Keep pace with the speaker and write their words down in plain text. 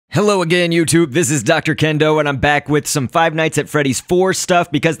Hello again, YouTube. This is Dr.Kendo, and I'm back with some Five Nights at Freddy's 4 stuff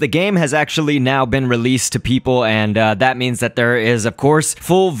because the game has actually now been released to people, and that means that there is, of course,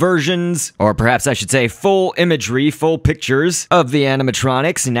 full versions, or perhaps I should say full imagery, full pictures of the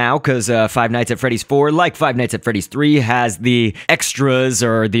animatronics now, because Five Nights at Freddy's 4, like Five Nights at Freddy's 3, has the extras,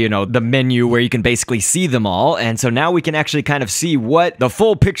 or the, the menu where you can basically see them all, and so now we can actually kind of see what the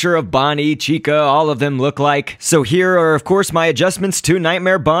full picture of Bonnie, Chica, all of them look like. So here are, of course, my adjustments to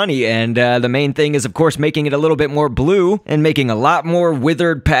Nightmare Bonnie. And the main thing is, of course, making it a little bit more blue and making a lot more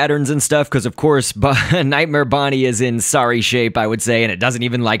withered patterns and stuff, because, of course, Nightmare Bonnie is in sorry shape, I would say, and it doesn't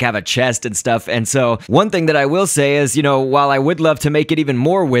even, like, have a chest and stuff. And so one thing that I will say is, while I would love to make it even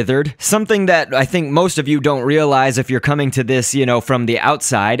more withered, something that I think most of you don't realize if you're coming to this, from the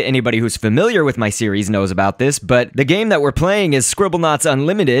outside, anybody who's familiar with my series knows about this, but the game that we're playing is Scribblenauts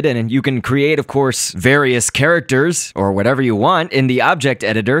Unlimited, and you can create, of course, various characters, or whatever you want, in the object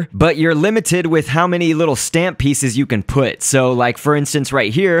editor, but you're limited with how many little stamp pieces you can put. So, like, for instance,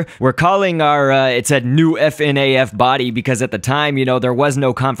 right here, we're calling our, it said new FNAF body because at the time, there was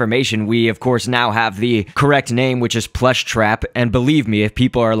no confirmation. We, of course, now have the correct name, which is Plushtrap, and believe me, if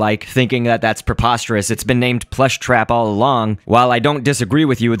people are, like, thinking that that's preposterous, it's been named Plushtrap all along. While I don't disagree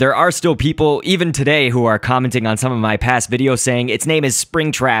with you, there are still people, even today, who are commenting on some of my past videos saying its name is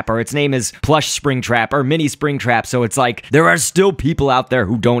Springtrap, or its name is Plush Springtrap, or Mini Springtrap, so it's like, there are still people out there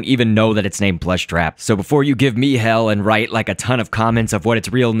who don't even know that it's named Plushtrap. So before you give me hell and write like a ton of comments of what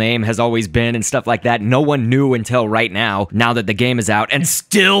its real name has always been and stuff like that, no one knew until right now that the game is out, and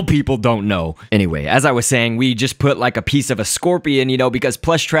still people don't know. Anyway, as I was saying, we just put like a piece of a scorpion, because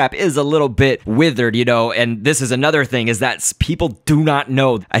Plushtrap is a little bit withered, and this is another thing, is that people do not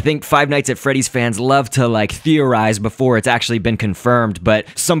know. I think Five Nights at Freddy's fans love to like theorize before it's actually been confirmed, but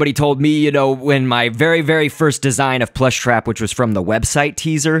somebody told me, when my very first design of Plushtrap, which was from the website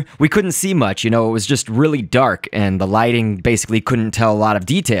teaser, we couldn't see much, it was just really dark, and the lighting basically couldn't tell a lot of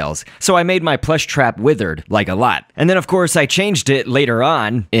details. So I made my Plushtrap withered, like a lot. And then of course I changed it later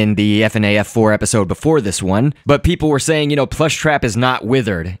on in the FNAF 4 episode before this one, but people were saying, Plushtrap is not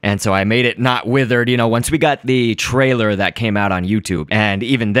withered, and so I made it not withered, once we got the trailer that came out on YouTube, and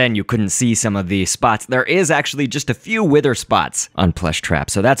even then you couldn't see some of the spots. There is actually just a few wither spots on Plushtrap,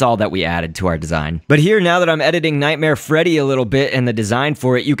 so that's all that we added to our design. But here, now that I'm editing Nightmare Freddy a little bit and the design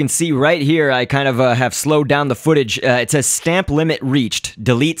for it, you can see right here, I kind of have slowed down the footage. It says stamp limit reached.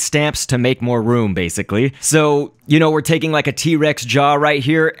 Delete stamps to make more room, basically. So, we're taking like a T-Rex jaw right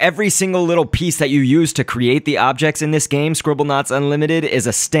here. Every single little piece that you use to create the objects in this game, Scribblenauts Unlimited, is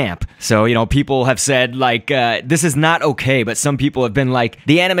a stamp. So, people have said, like, this is not okay, but some people have been like,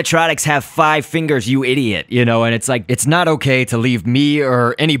 the animatronics have 5 fingers, you idiot, and it's like, it's not okay to leave me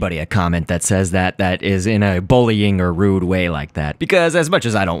or anybody a comment that says that is in a bullying or rude way like that. Because as much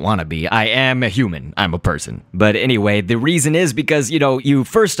as I don't want to be, I am a human. I'm a person. But anyway, the reason is because, you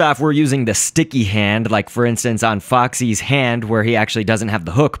first off, we're using the sticky hand, like for instance on Foxy's hand, where he actually doesn't have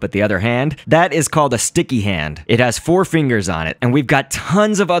the hook, but the other hand, that is called a sticky hand. It has 4 fingers on it, and we've got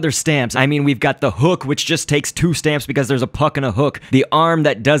tons of other stamps. I mean, we've got the hook, which just takes 2 stamps because there's a puck and a hook. The arm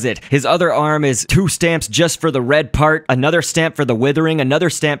that does it. His other arm is 2 stamps just for the red part, another stamp for the withering,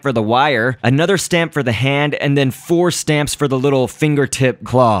 another stamp for the wire, another stamp for the hand, and then 4 stamps for the little fingertip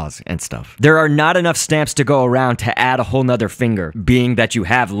claws and stuff. There are not enough stamps to go around to add a whole nother finger, being that you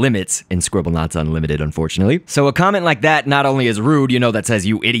have limits in Scribblenauts Unlimited, unfortunately. So a comment like that not only is rude, that says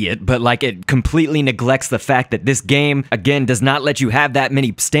you idiot, but like it completely neglects the fact that this game, again, does not let you have that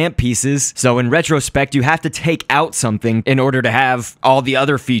many stamp pieces. So in retrospect, you have to take out something in order to have all the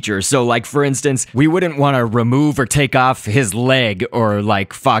other features. So like, for instance, we wouldn't want to remove or take off his leg, or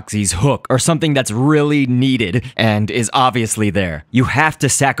like Foxy's hook, or something that's really needed and is obviously there. You have to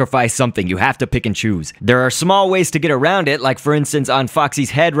sacrifice something. You have to pick and choose. There are small ways to get around it, like for instance on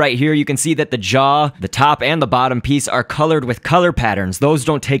Foxy's head right here, you can see that the jaw, the top and the bottom piece are colored with color patterns. Those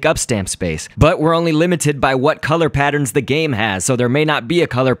don't take up stamp space. But we're only limited by what color patterns the game has, so there may not be a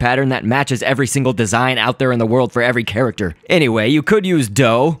color pattern that matches every single design out there in the world for every character. Anyway, you could use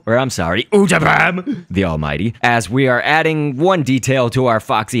Ujabam, the Almighty, as we are adding one detail to our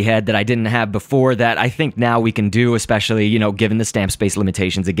Foxy head that I didn't have before that I think now we can do, especially, given the stamp space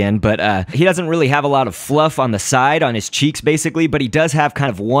limitations again. But he doesn't really have a lot of fluff on the side, on his cheeks basically, but he does have kind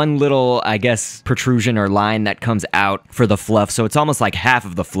of one little, I guess, protrusion or line line that comes out for the fluff, so it's almost like half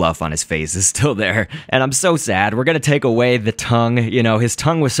of the fluff on his face is still there. And I'm so sad. We're gonna take away the tongue. You know, his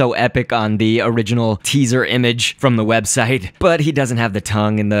tongue was so epic on the original teaser image from the website, but he doesn't have the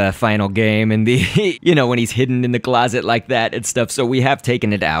tongue in the final game and the, you know, when he's hidden in the closet like that and stuff, so we have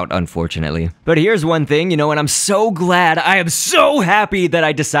taken it out, unfortunately. But here's one thing, you know, and I'm so glad, I am so happy that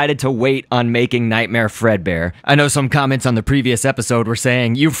I decided to wait on making Nightmare Fredbear. I know some comments on the previous episode were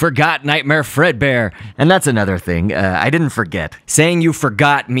saying, you forgot Nightmare Fredbear, and that's another thing, I didn't forget. Saying you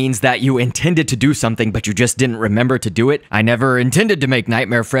forgot means that you intended to do something, but you just didn't remember to do it. I never intended to make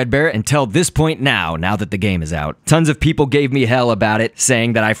Nightmare Fredbear until this point now that the game is out. Tons of people gave me hell about it,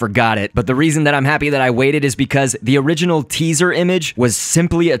 saying that I forgot it, but the reason that I'm happy that I waited is because the original teaser image was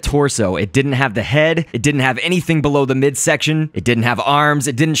simply a torso. It didn't have the head, it didn't have anything below the midsection, it didn't have arms,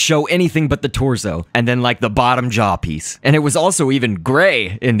 it didn't show anything but the torso, and then like the bottom jaw piece. And it was also even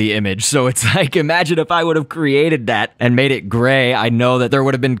gray in the image, so it's like, imagine if I would have created that and made it gray. I know that there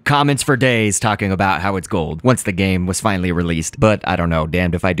would have been comments for days talking about how it's gold once the game was finally released, but I don't know,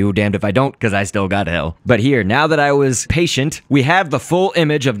 damned if I do, damned if I don't, because I still got hell. But here, now that I was patient, we have the full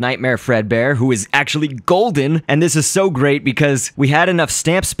image of Nightmare Fredbear, who is actually golden, and this is so great because we had enough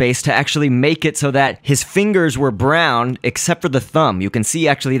stamp space to actually make it so that his fingers were brown, except for the thumb. You can see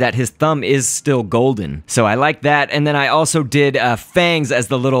actually that his thumb is still golden. So I like that, and then I also did fangs as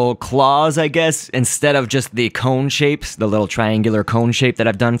the little claws, I guess, instead of just the cone shapes, the little triangular cone shape that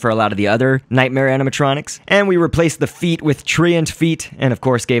I've done for a lot of the other Nightmare animatronics. And we replaced the feet with treant feet, and of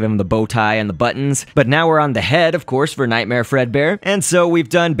course gave him the bow tie and the buttons. But now we're on the head, of course, for Nightmare Fredbear, and so we've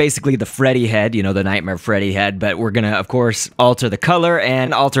done basically the Freddy head, you know, the Nightmare Freddy head, but we're gonna, of course, alter the color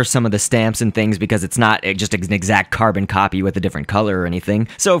and alter some of the stamps and things because it's not just an exact carbon copy with a different color or anything.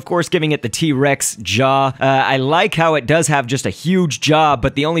 So, of course, giving it the T-Rex jaw. I like how it does have just a huge jaw,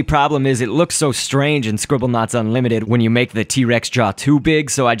 but the only problem is it looks so strange in Scribblenauts Unlimited when you make the T-Rex jaw too big,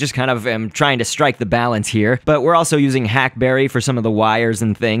 so I just kind of am trying to strike the balance here. But we're also using Hackberry for some of the wires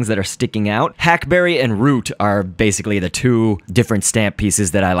and things that are sticking out. Hackberry and Root are basically the two different stamp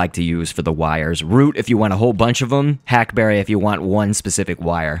pieces that I like to use for the wires. Root if you want a whole bunch of them, Hackberry if you want one specific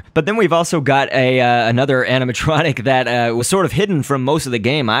wire. But then we've also got another animatronic that was sort of hidden from most of the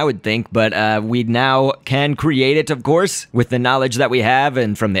game, I would think, but we now can create it, of course, with the knowledge that we have,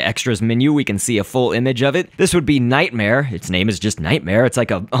 and from the extras menu we can see a full image of it. This would be Nightmare. Its name is just Nightmare. It's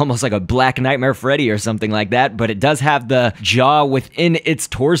like almost like a black Nightmare Freddy or something like that, but it does have the jaw within its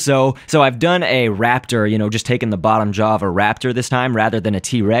torso. So I've done a raptor, you know, just taking the bottom jaw of a raptor this time rather than a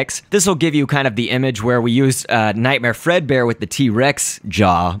T-Rex. This will give you kind of the image where we used Nightmare Fredbear with the T-Rex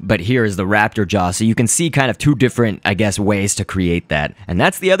jaw, but here is the raptor jaw, so you can see kind of two different, I guess, ways to create that. And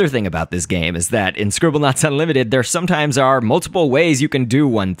that's the other thing about this game, is that in Scribblenauts Unlimited, there sometimes are multiple ways you can do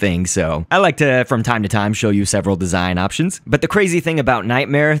one thing, so I like to, from time to time, show you several design options. But the crazy thing about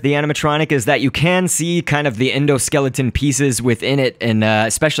Nightmare, the animatronic, is that you can see kind of the endoskeleton pieces within it, and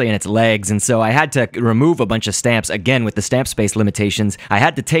especially in its legs, and so I had to remove a bunch of stamps, again with the stamp space limitations. I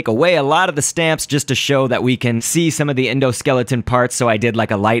had to take away a lot of the stamps just to show that we can see some of the endoskeleton parts, so I did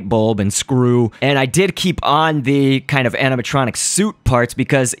like a light bulb and screw, and I did keep on the kind of animatronic suit parts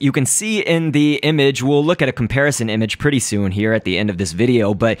because you can see in the image, we'll look at a comparison image pretty soon here at the end of this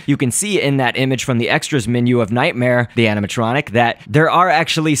video, but you can see in that image from the extras menu of Nightmare, the animatronic, that there are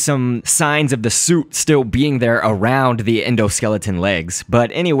actually some signs of the suit still being there around the endoskeleton legs.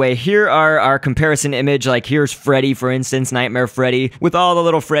 But anyway, here are our comparison image. Like here's Freddy, for instance, Nightmare Freddy, with all the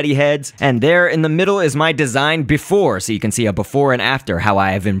little Freddy heads, and there in the middle is my design before, so you can see a before and after, how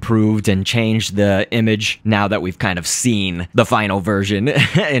I have improved and changed the image now that we've kind of seen the final version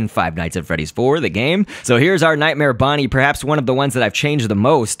in Five Nights at Freddy's 4, the game. So here's our Nightmare Bonnie, perhaps one of the ones that I've changed the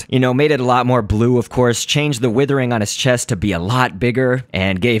most. You know, made it a lot more blue, of course, changed the withering on his chest to be a lot bigger,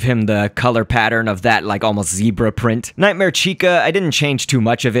 and gave him the color pattern of that, like, almost zebra print. Nightmare Chica, I didn't change too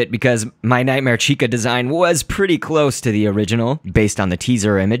much of it because my Nightmare Chica design was pretty close to the original, based on the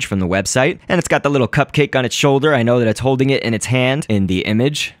teaser image from the website. And it's got the little cupcake on its shoulder. I know that it's holding it in its hand in the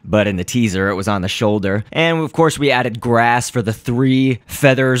image, but in the teaser it was on the shoulder. And of course we added grass for the 3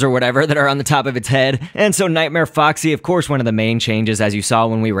 feathers or whatever that are on the top of its head. And so Nightmare Foxy, of course, one of the main changes, as you saw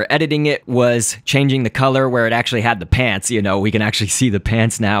when we were editing it, was changing the color where it actually had the pants. You know, we can actually see the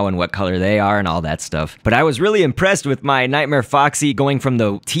pants now and what color they are and all that stuff. But I was really impressed with my Nightmare Foxy going from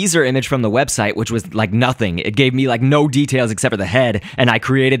the teaser image from the website, which was like nothing. It gave me like no details except for the head, and I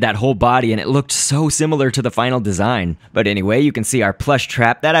created that whole body and it looked so similar to the final design. But anyway, you can see our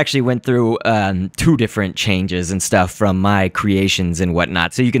Plushtrap. That actually went through 2 different changes and stuff from my creations and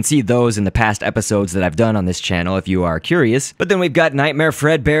whatnot. So you can see those in the past episodes that I've done on this channel if you are curious. But then we've got Nightmare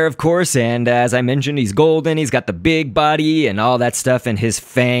Fredbear, of course, and as as I mentioned, he's golden, he's got the big body and all that stuff, and his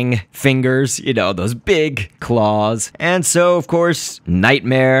fang fingers, you know, those big claws. And so, of course,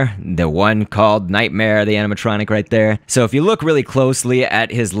 Nightmare, the one called Nightmare, the animatronic right there. So if you look really closely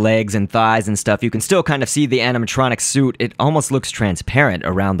at his legs and thighs and stuff, you can still kind of see the animatronic suit. It almost looks transparent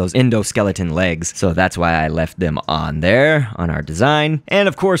around those endoskeleton legs. So that's why I left them on there on our design. And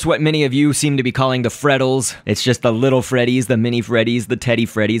of course, what many of you seem to be calling the Freddles. It's just the little Freddies, the mini Freddies, the Teddy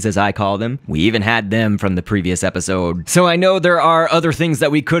Freddies as I call them. We even had them from the previous episode. So I know there are other things that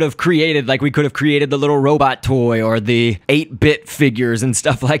we could have created, like we could have created the little robot toy or the 8-bit figures and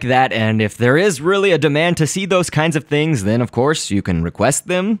stuff like that. And if there is really a demand to see those kinds of things, then of course you can request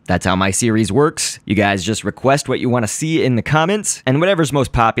them. That's how my series works. You guys just request what you want to see in the comments, and whatever's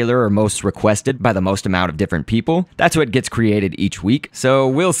most popular or most requested by the most amount of different people, that's what gets created each week. So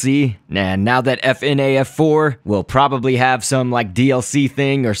we'll see. And now that FNAF 4 will probably have some like DLC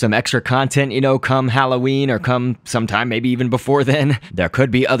thing or some extra content, you know, come Halloween or come sometime maybe even before then, there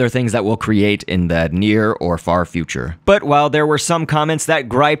could be other things that we'll create in the near or far future. But while there were some comments that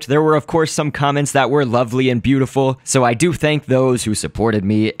griped, there were of course some comments that were lovely and beautiful. So I do thank those who supported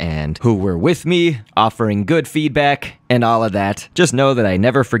me and who were with me, offering good feedback and all of that. Just know that I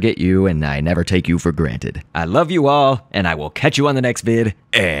never forget you and I never take you for granted. I love you all, and I will catch you on the next vid,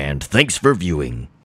 and thanks for viewing.